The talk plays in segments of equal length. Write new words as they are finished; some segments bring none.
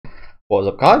What is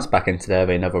up, guys? Back in today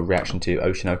with another reaction to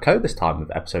Oshi no Ko, this time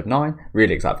with episode 9.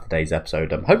 Really excited for today's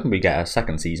episode. I'm hoping we get a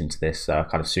second season to this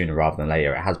kind of sooner rather than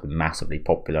later. It has been massively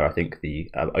popular. I think the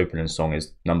opening song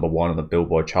is #1 on the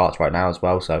Billboard charts right now as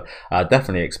well. So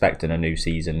definitely expecting a new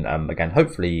season. Again,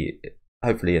 hopefully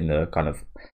in the kind of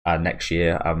next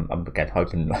year. I'm again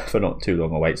hoping for not too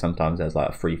long a wait. Sometimes there's like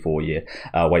a 3-4 year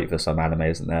wait for some anime,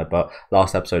 isn't there? But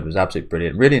last episode was absolutely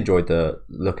brilliant. Really enjoyed the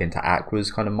look into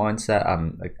Aqua's kind of mindset.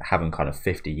 Having kind of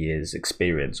 50 years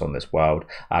experience on this world,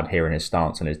 hearing his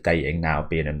stance and his dating now,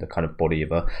 being in the kind of body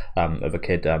of a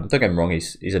kid. Don't get me wrong,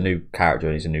 he's a new character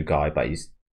and he's a new guy, but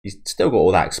he's still got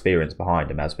all that experience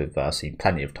behind him, as we've seen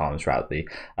plenty of times throughout the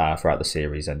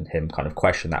series, and him kind of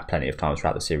question that plenty of times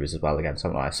throughout the series as well. Again,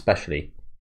 something I especially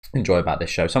enjoy about this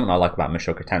show, something I like about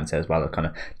Mushoku Tensei as well, kind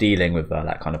of dealing with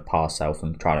that kind of past self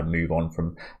and trying to move on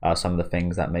from some of the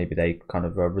things that maybe they kind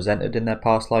of resented in their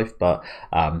past life. But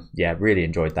yeah, really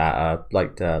enjoyed that.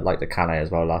 Liked Akane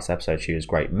as well last episode. She was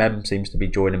great. Mem seems to be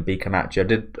joining B Komachi. I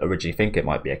did originally think it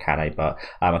might be Akane, but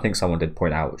I think someone did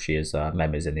point out she is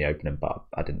Mem is in the opening, but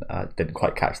I didn't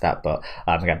quite catch that. But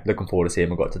again, looking forward to seeing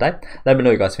what we've got today. Let me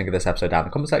know what you guys think of this episode down in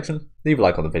the comment section. Leave a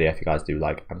like on the video if you guys do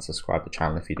like, and subscribe to the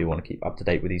channel if you do want to keep up to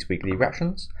date with these weekly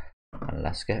reactions. And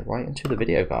let's get right into the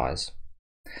video, guys.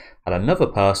 Had another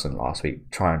person last week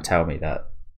try and tell me that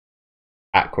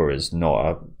Aqua is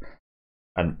not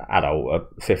an adult,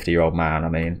 a 50-year-old man. I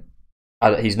mean,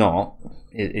 he's not.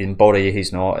 In body,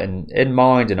 he's not. In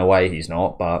mind, in a way, he's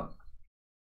not. But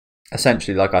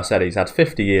essentially, like I said, he's had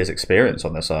 50 years experience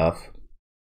on this earth.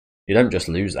 You don't just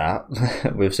lose that.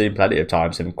 We've seen plenty of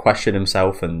times him question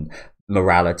himself and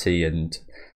morality and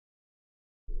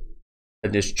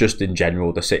just in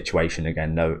general the situation.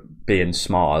 Again, being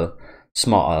smarter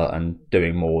and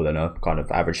doing more than a kind of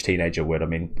average teenager would. I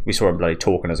mean, we saw him bloody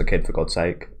talking as a kid, for God's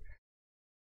sake.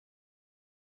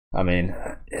 I mean,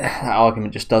 that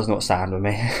argument just does not sound with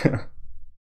me.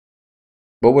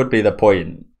 What would be the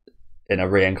point in a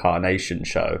reincarnation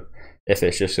show if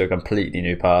it's just a completely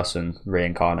new person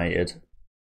reincarnated?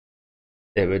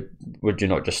 Would you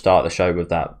not just start the show with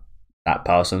that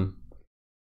person?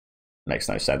 Makes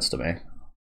no sense to me.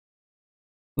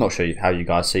 Not sure how you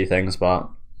guys see things, but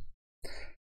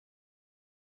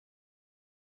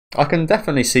I can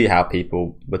definitely see how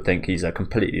people would think he's a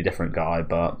completely different guy.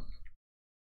 But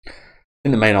I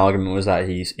think the main argument was that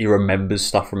he remembers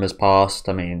stuff from his past.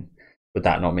 I mean, would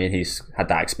that not mean he's had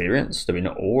that experience? Do we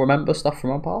not all remember stuff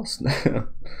from our past?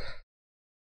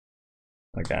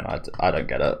 Again, I don't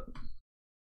get it.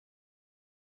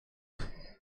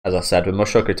 As I said, with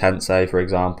Mushoku Tensei, for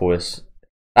example,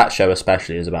 that show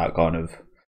especially is about kind of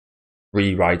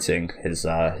rewriting his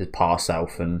past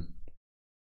self and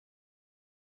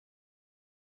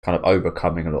kind of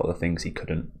overcoming a lot of the things he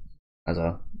couldn't as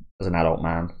an adult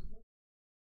man.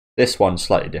 This one's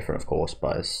slightly different, of course,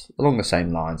 but it's along the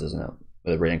same lines, isn't it,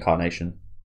 with reincarnation?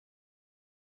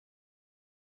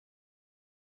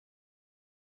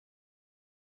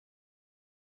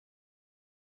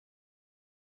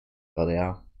 Bloody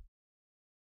hell.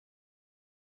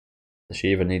 Does she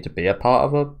even need to be a part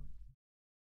of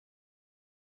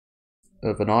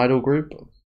an idol group?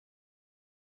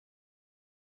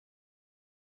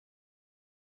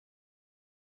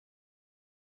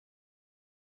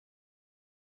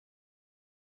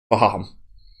 I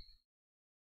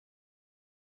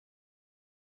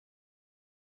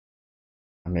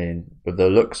mean, with the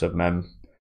looks of Mem,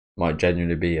 might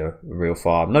genuinely be a real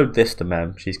farm. No diss to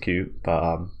Mem, she's cute,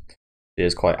 but she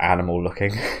is quite animal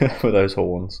looking with those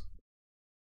horns.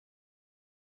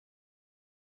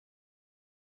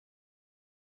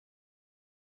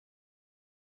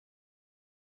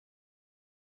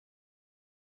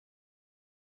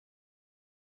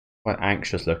 Quite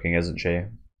anxious looking, isn't she?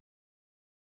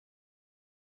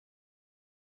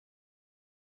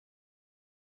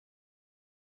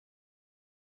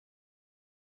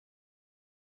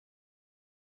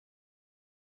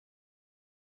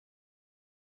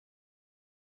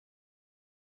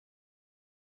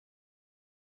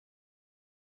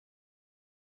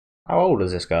 How old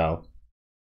is this girl?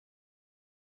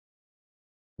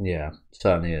 Yeah,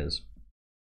 certainly is.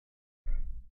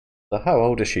 So how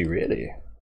old is she really?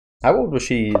 How old was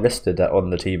she listed on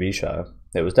the TV show?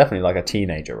 It was definitely like a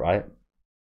teenager, right?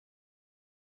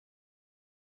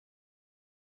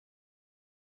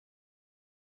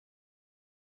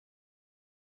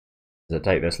 Does it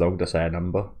take this long to say a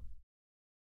number?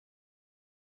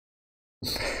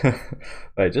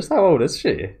 Wait, just how old is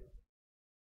she?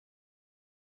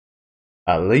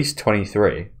 At least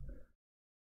 23.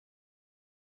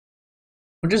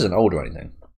 Which isn't old or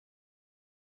anything.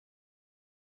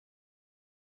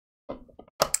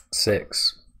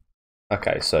 6.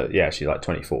 Okay, so yeah, she's like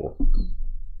 24.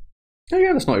 Oh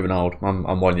yeah, that's not even old.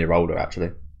 I'm 1 year older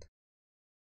actually.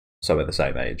 So we're the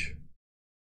same age.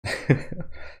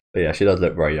 But yeah, she does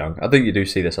look very young. I think you do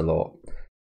see this a lot.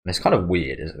 And it's kind of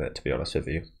weird, isn't it, to be honest with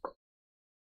you?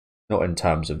 Not in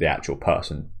terms of the actual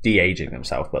person de-aging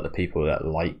themselves, but the people that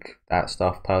like that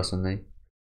stuff personally.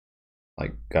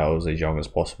 Like girls as young as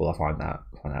possible. I find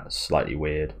that slightly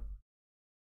weird.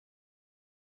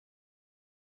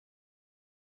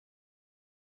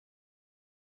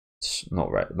 It's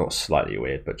not slightly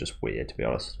weird, but just weird, to be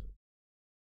honest.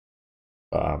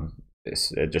 But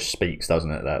it just speaks, doesn't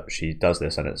it, that she does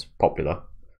this and it's popular.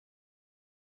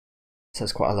 It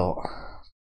says quite a lot.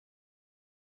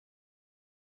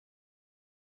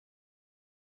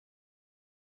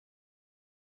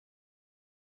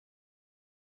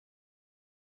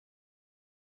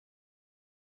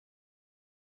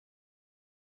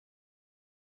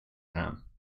 Um,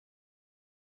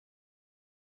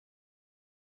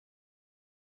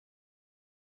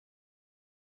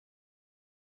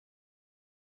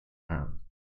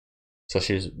 so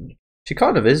she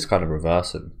kind of is kind of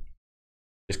reversing,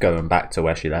 just going back to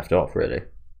where she left off, really.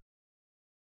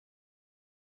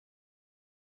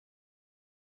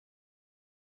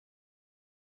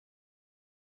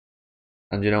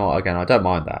 And you know what? Again, I don't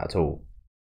mind that at all.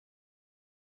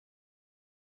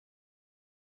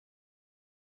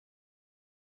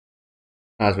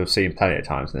 As we've seen plenty of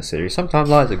times in this series, sometimes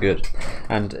lies are good,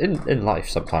 and in life,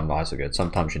 sometimes lies are good.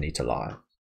 Sometimes you need to lie.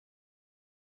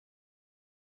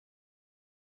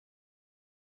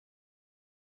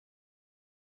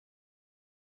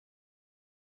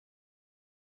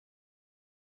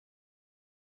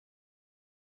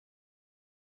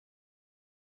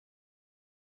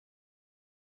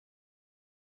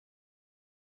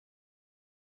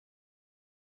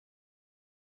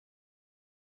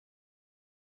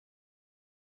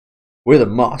 We're the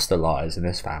master liars in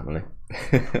this family.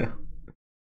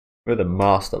 We're the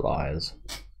master liars.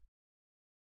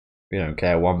 We don't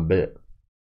care one bit.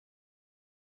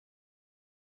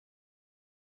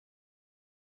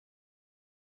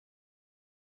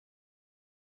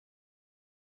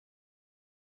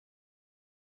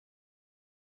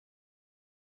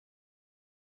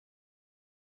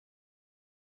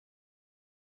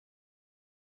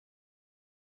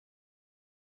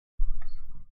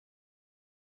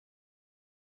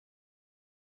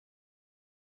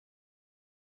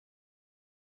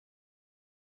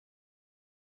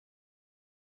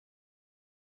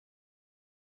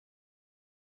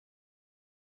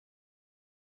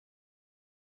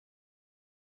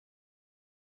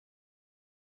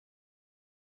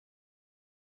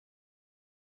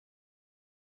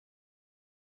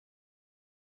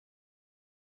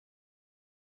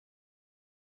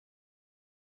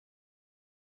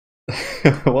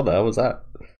 What the hell was that?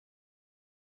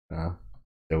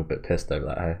 Still a bit pissed over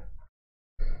that, hey?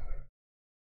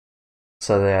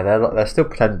 So yeah, they're still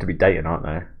pretending to be dating, aren't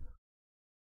they?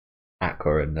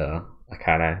 Aqua and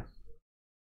Akane.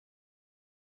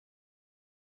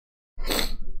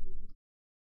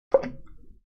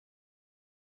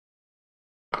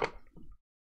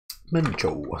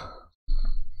 Mental.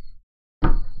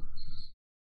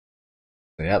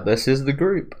 Yeah, this is the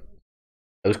group.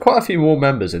 There was quite a few more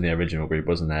members in the original group,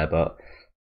 wasn't there? But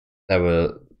there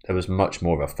was much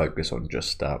more of a focus on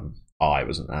just I,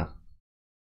 wasn't there?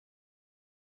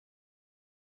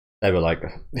 They were like,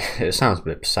 it sounds a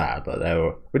bit sad, but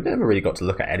we never really got to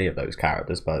look at any of those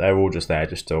characters, but they were all just there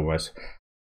just to almost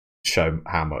show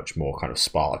how much more kind of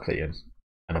sparkly and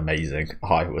amazing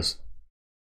I was.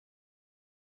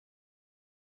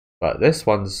 But this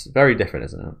one's very different,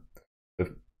 isn't it?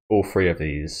 With all three of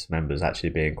these members actually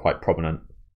being quite prominent,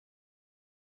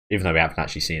 even though we haven't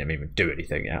actually seen them even do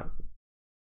anything yet.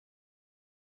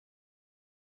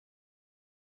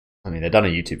 I mean, they've done a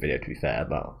YouTube video, to be fair,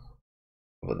 but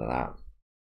other than that.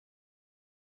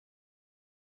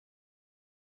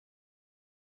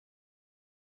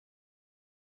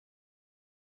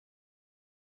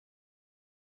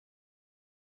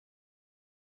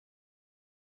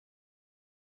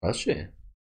 Was she?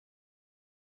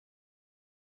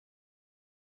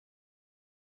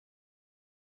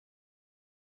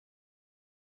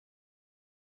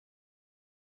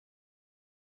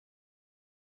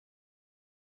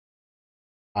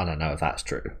 I don't know if that's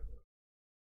true.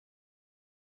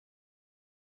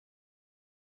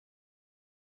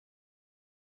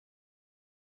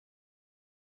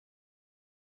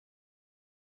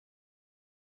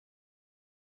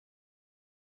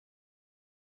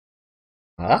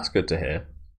 Well, that's good to hear.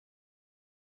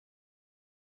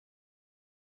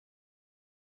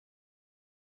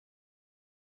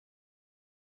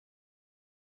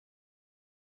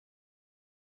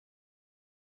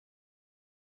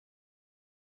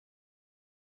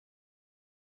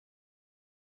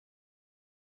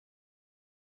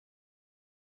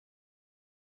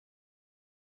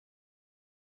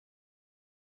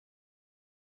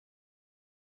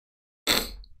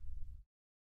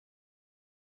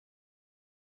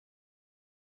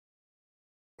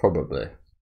 Probably.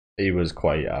 He was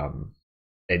quite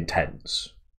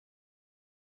intense,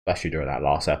 especially during that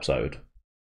last episode.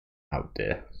 Oh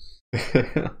dear.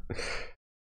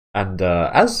 And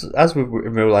as with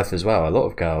in real life as well, a lot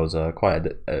of girls are quite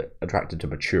attracted to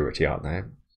maturity, aren't they?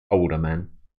 Older men.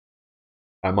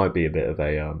 That might be a bit of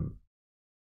an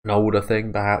older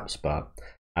thing, perhaps, but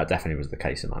that definitely was the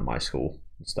case in like my school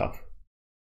and stuff.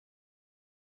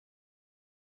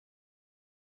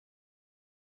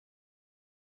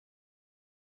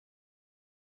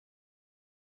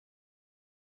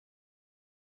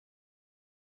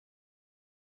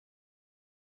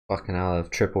 Fucking hell, they've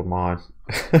tripled mine.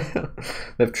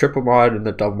 They've tripled mine and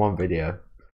they've done one video.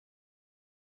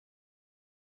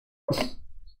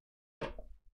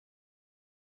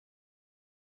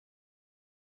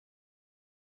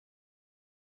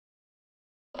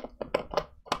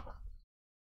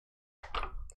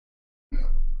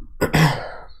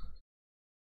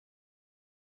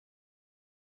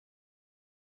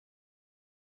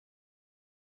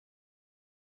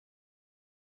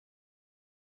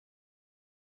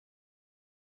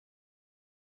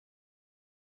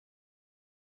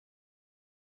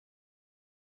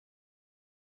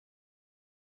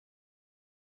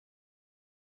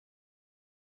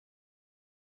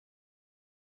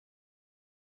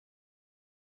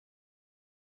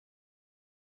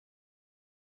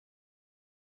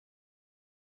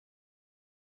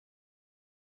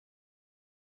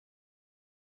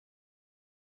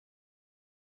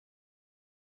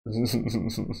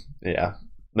 Yeah,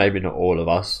 maybe not all of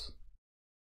us.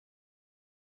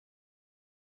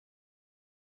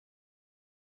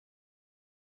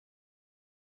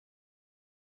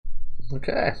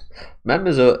 Okay,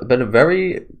 Member's been a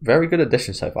very good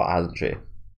addition so far, hasn't she?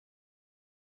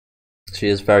 She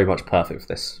is very much perfect for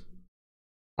this,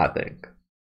 I think.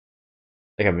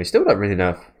 Again, we still don't really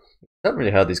know. Don't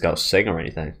really heard these girls sing or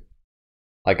anything.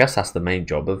 I guess that's the main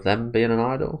job of them being an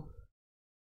idol.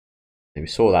 We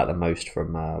saw that the most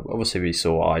from. Obviously, we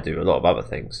saw I do a lot of other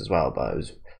things as well, but it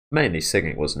was mainly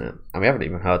singing, wasn't it? And we haven't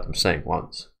even heard them sing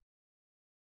once.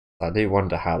 I do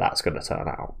wonder how that's going to turn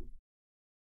out.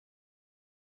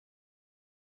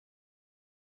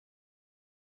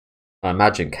 I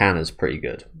imagine Kanna's pretty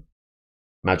good.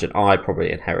 Imagine I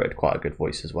probably inherited quite a good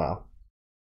voice as well.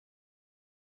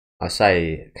 I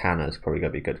say Kanna's probably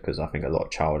going to be good because I think a lot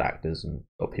of child actors and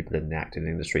a lot of people in the acting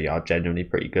industry are genuinely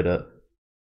pretty good at.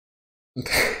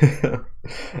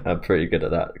 I'm pretty good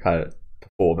at that kind of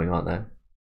performing, aren't they?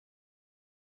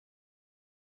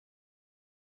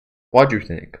 Why do you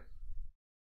think?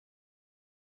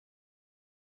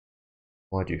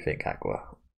 Why do you think,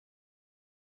 Aqua?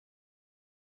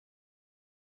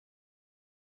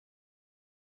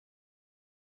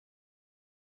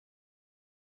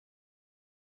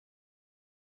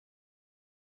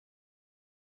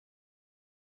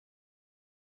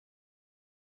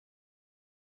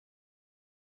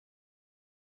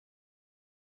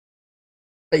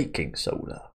 Baking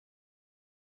soda.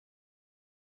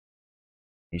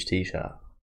 His t-shirt.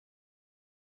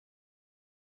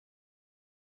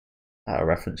 A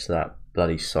reference to that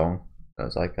bloody song. That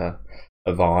was like a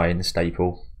Vine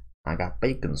staple. I got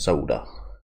bacon soda.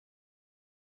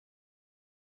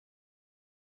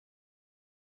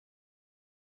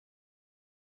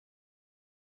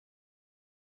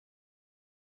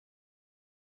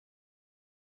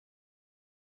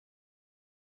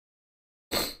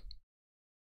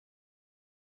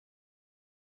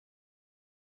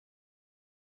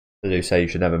 They do say you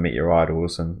should never meet your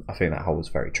idols, and I think that holds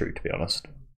very true, to be honest.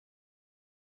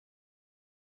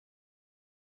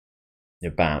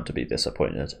 You're bound to be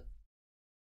disappointed.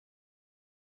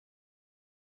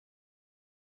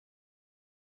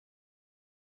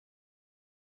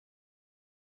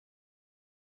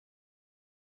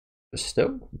 But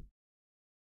still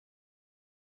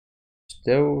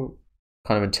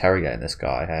kind of interrogating this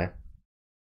guy, hey?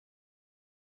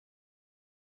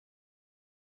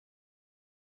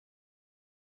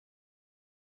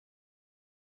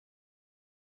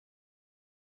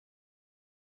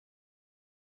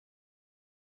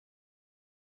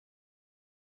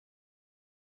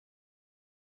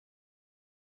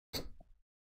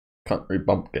 Country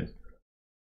bumpkin.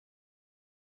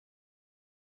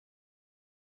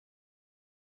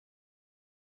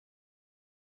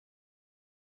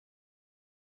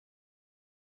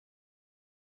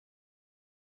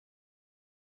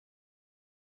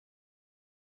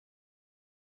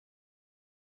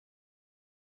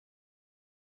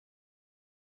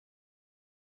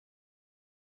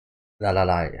 La la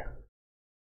la.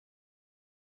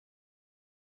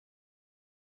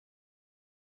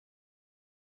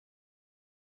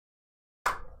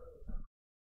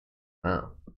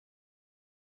 Oh.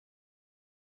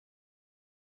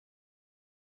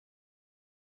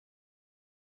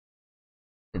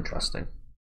 Interesting.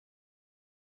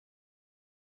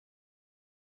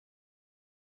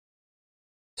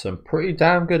 Some pretty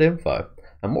damn good info.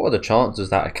 And what are the chances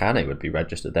that Akane would be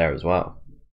registered there as well?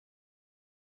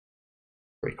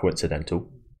 Pretty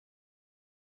coincidental.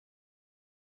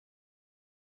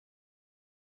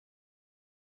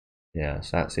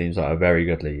 Yes, that seems like a very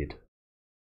good lead.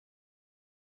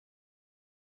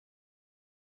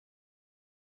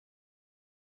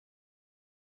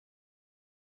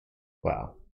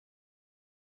 Wow.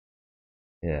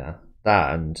 Yeah,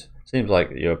 that and seems like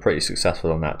you're pretty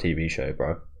successful on that TV show,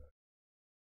 bro.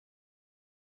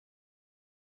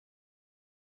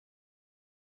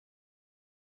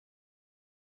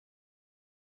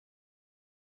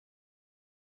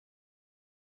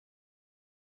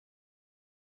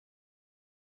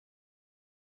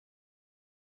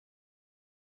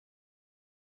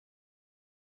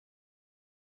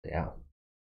 Yeah.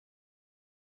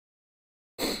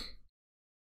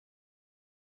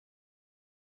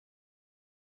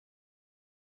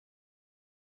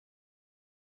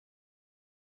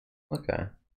 Okay.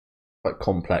 Quite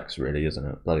complex, really, isn't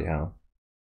it? Bloody hell.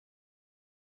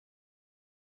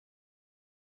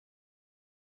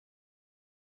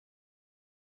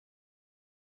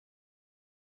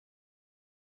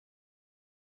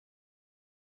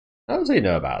 How does he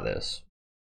know about this?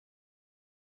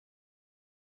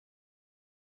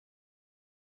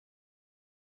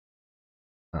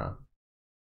 Huh.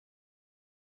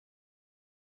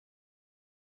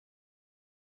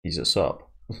 He's a sub.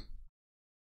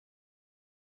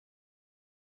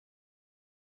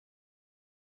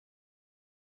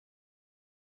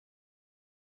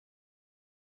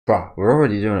 Bruh, we're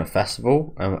already doing a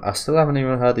festival, and I still haven't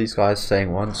even heard these guys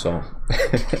saying one song.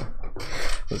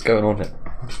 What's going on here?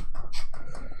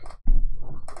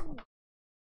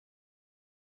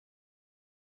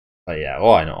 But yeah,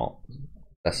 why not?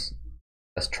 Let's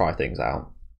try things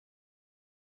out.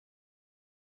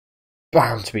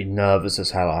 Bound to be nervous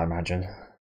as hell, I imagine.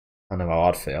 I know how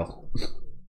I'd feel.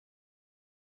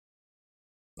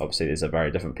 Obviously, these are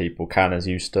very different people. Kanna's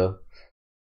used to.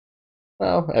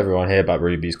 Well, everyone here but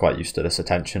Ruby's quite used to this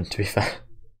attention, to be fair.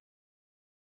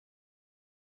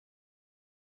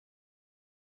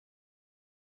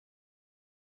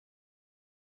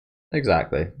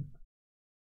 Exactly.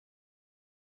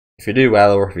 If you do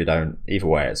well or if you don't, either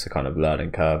way, it's a kind of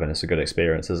learning curve and it's a good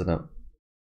experience, isn't it?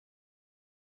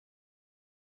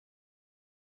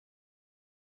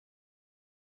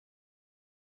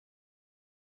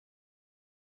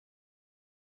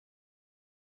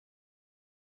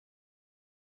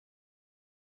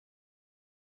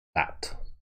 That.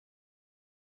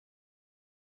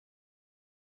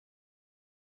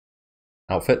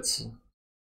 Outfits?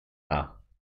 Ah.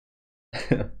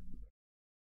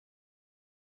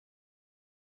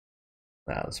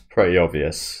 That's pretty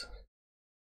obvious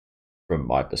from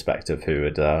my perspective who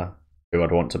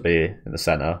I'd want to be in the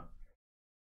centre.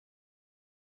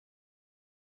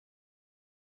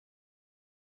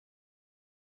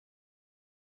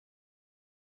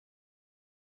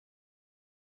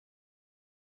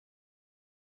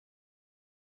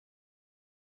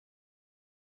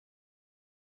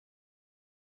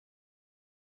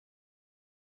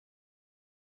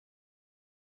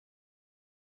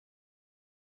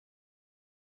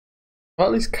 Well,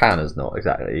 at least Kanna's not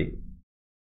exactly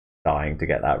dying to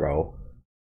get that role.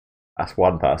 That's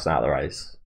one person out of the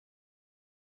race.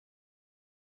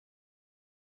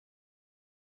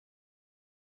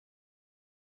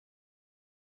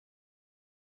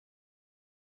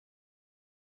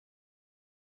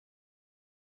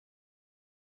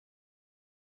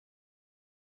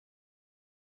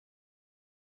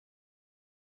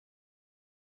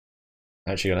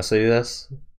 Aren't you going to see this?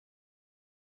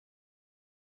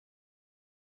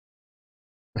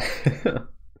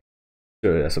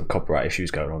 Surely there's some copyright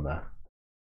issues going on there.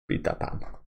 Beat that pan.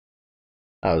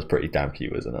 That was pretty damn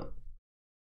cute, isn't it?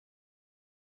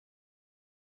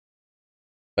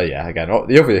 But yeah, again,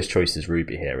 the obvious choice is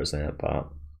Ruby here, isn't it? But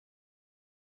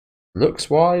looks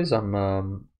wise, it's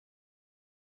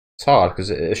hard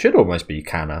because it should almost be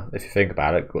Kanna if you think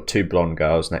about it. Got two blonde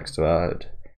girls next to her,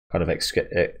 kind of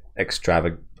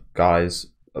extravagant guys.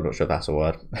 I'm not sure if that's a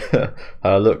word.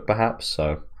 Her look, perhaps.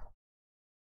 So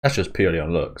that's just purely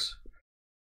on looks.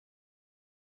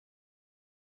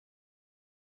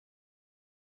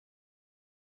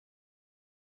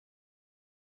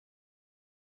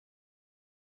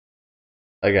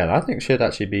 Again, I think she'd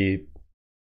actually be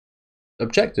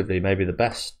objectively maybe the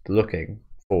best looking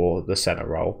for the centre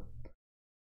role.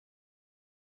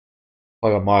 If I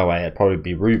got my way, it'd probably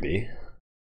be Ruby.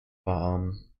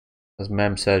 But as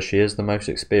Mem says, she is the most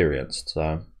experienced,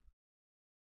 so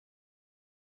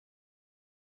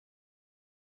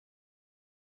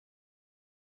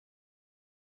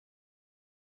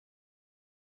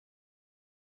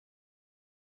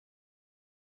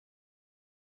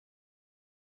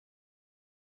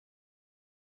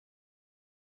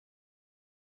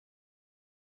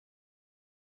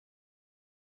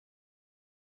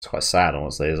It's quite sad,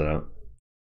 honestly, isn't it?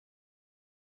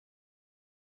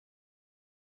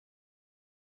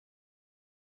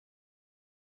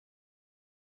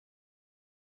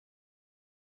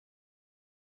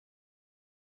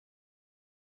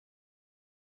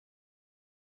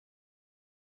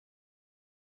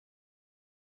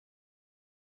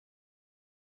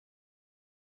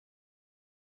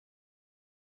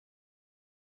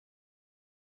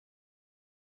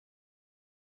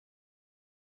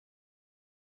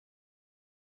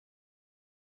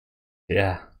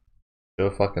 Yeah,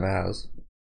 sure fucking has.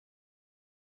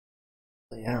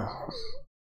 But yeah,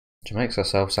 she makes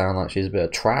herself sound like she's a bit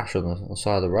of trash on the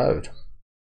side of the road.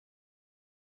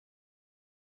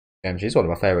 And she's one of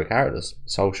my favourite characters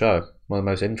this whole show. One of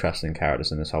the most interesting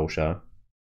characters in this whole show.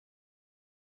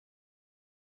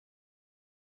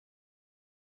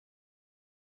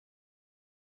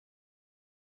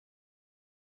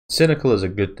 Cynical is a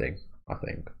good thing, I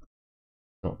think.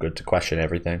 Not good to question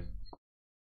everything.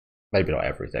 Maybe not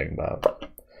everything, but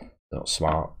not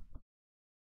smart.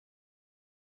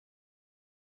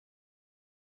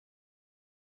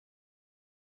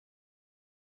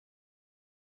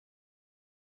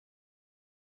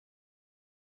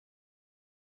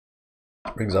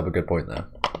 Brings up a good point there.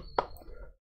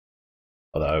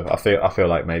 Although I feel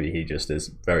like maybe he just is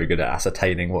very good at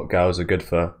ascertaining what girls are good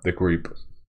for the group,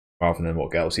 rather than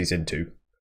what girls he's into.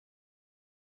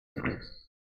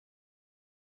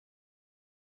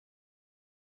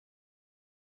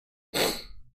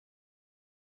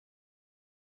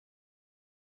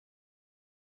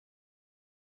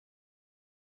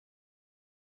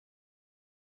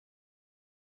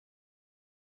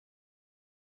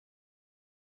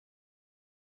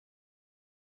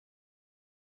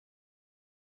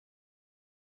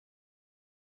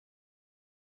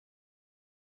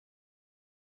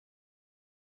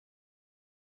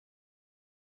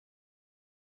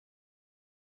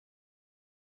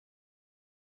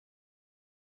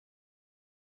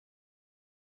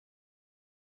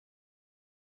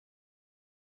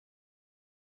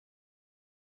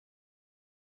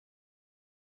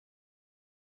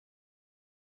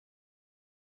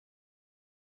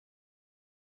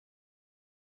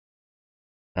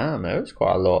 There is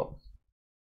quite a lot.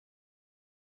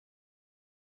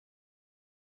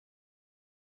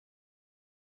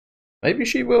 Maybe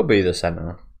she will be the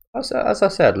centre. As I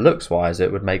said, looks-wise,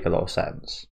 it would make a lot of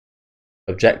sense.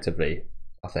 Objectively,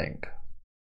 I think.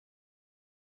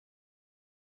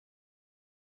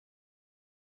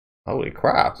 Holy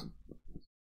crap.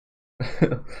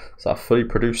 It's a fully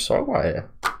produced song right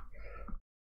here.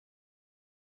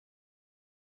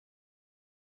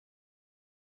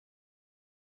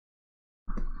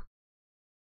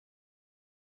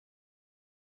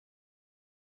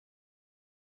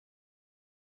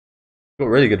 Got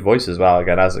really good voice as well,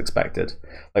 again, as expected.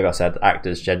 Like I said,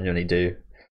 actors generally do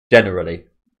have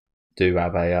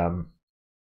a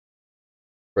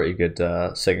pretty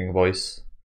good singing voice.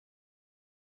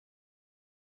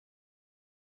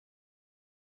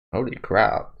 Holy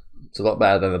crap. It's a lot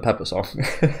better than the Pepper song.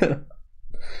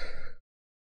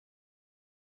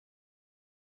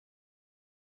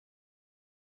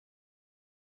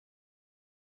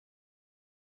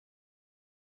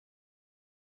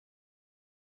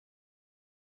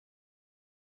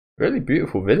 Really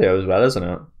beautiful video as well, isn't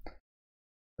it?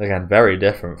 Again, very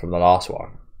different from the last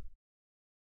one.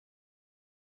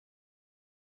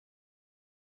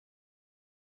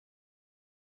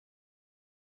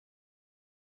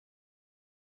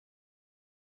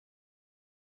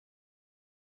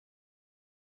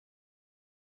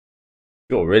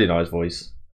 Got a really nice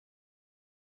voice.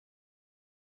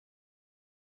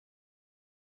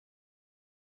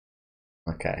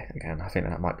 Okay, again, I think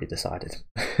that might be decided.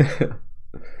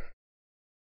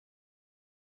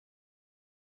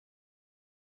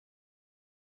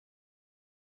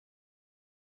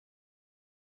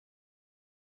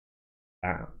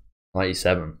 Wow,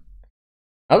 97.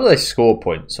 How do they score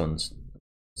points on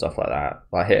stuff like that?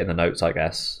 Like hitting the notes, I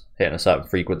guess. Hitting a certain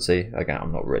frequency. Again,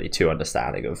 I'm not really too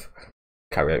understanding of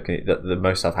karaoke. The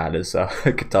most I've had is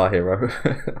Guitar Hero.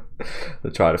 I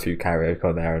tried a few karaoke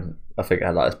on there, and I think I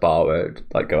had like this bar where it would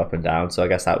like go up and down. So I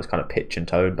guess that was kind of pitch and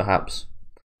tone, perhaps.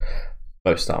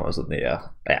 Most of the time I was on the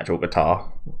actual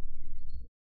guitar.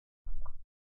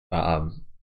 But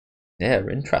yeah,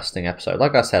 interesting episode.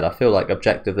 Like I said, I feel like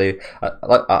objectively,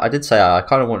 I did say I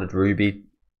kind of wanted Ruby.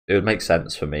 It would make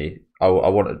sense for me. I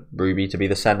wanted Ruby to be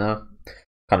the center.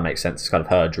 Kind of makes sense. It's kind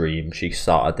of her dream. She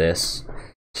started this.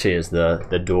 She is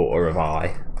the daughter of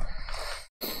I.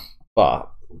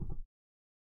 But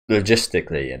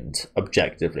logistically and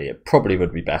objectively, it probably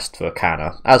would be best for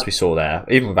Akane, as we saw there.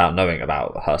 Even without knowing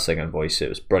about her singing voice, it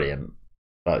was brilliant.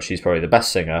 But she's probably the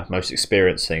best singer, most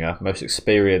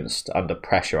experienced under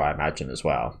pressure, I imagine, as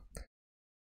well.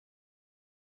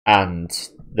 And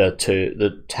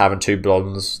having two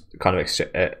blondes, kind of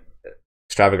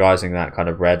extravagizing that kind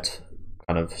of red,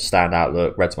 kind of standout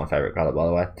look. Red's my favorite color, by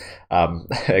the way.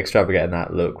 Extravagating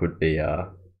that look would be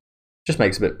just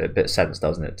makes a bit sense,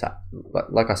 doesn't it?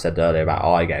 Like I said earlier about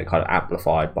I getting kind of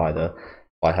amplified by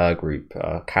her group.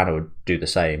 Akane would do the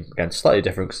same. Again, slightly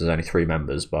different because there's only 3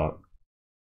 members, but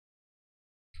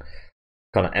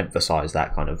kind of emphasize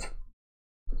that kind of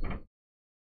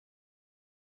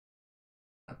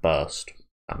burst. If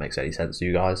that makes any sense to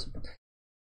you guys.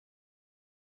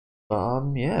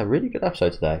 Yeah, really good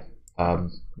episode today.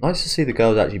 Nice to see the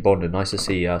girls actually bonding. Nice to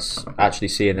see us actually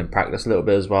seeing them practice a little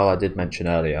bit as well. I did mention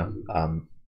earlier,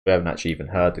 we haven't actually even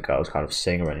heard the girls kind of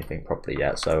sing or anything properly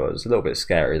yet, so it was a little bit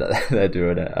scary that they're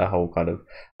doing a whole kind of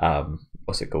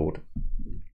what's it called?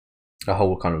 A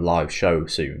whole kind of live show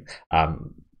soon.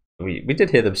 We did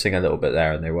hear them sing a little bit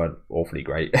there, and they weren't awfully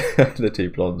great. The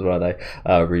 2 blondes, were they?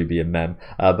 Ruby and Mem.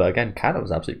 But again, Akane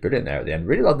was absolutely brilliant there at the end.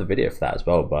 Really loved the video for that as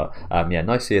well. But yeah,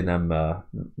 nice seeing them.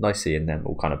 Nice seeing them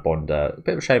all kind of bond. A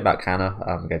bit of a shame about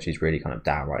Akane. Again, she's really kind of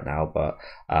down right now, but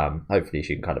hopefully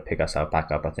she can kind of pick herself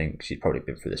back up. I think she's probably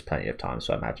been through this plenty of times,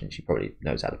 so I imagine she probably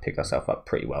knows how to pick herself up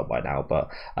pretty well by now. But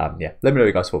yeah, let me know what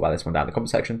you guys thought about this one down in the comment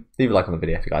section. Leave a like on the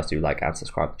video if you guys do like, and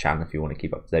subscribe to the channel if you want to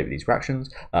keep up to date with these reactions.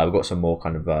 We've got some more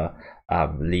kind of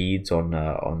leads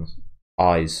on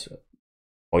I's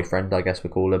boyfriend, I guess we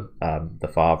call him, the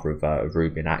father of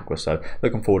Ruby and Aqua. So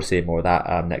looking forward to seeing more of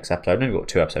that next episode. I've only got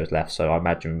 2 episodes left, so I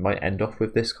imagine we might end off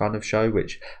with this kind of show,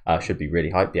 which should be really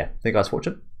hype. Yeah, thank you guys for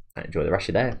watching and enjoy the rest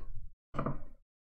of your day.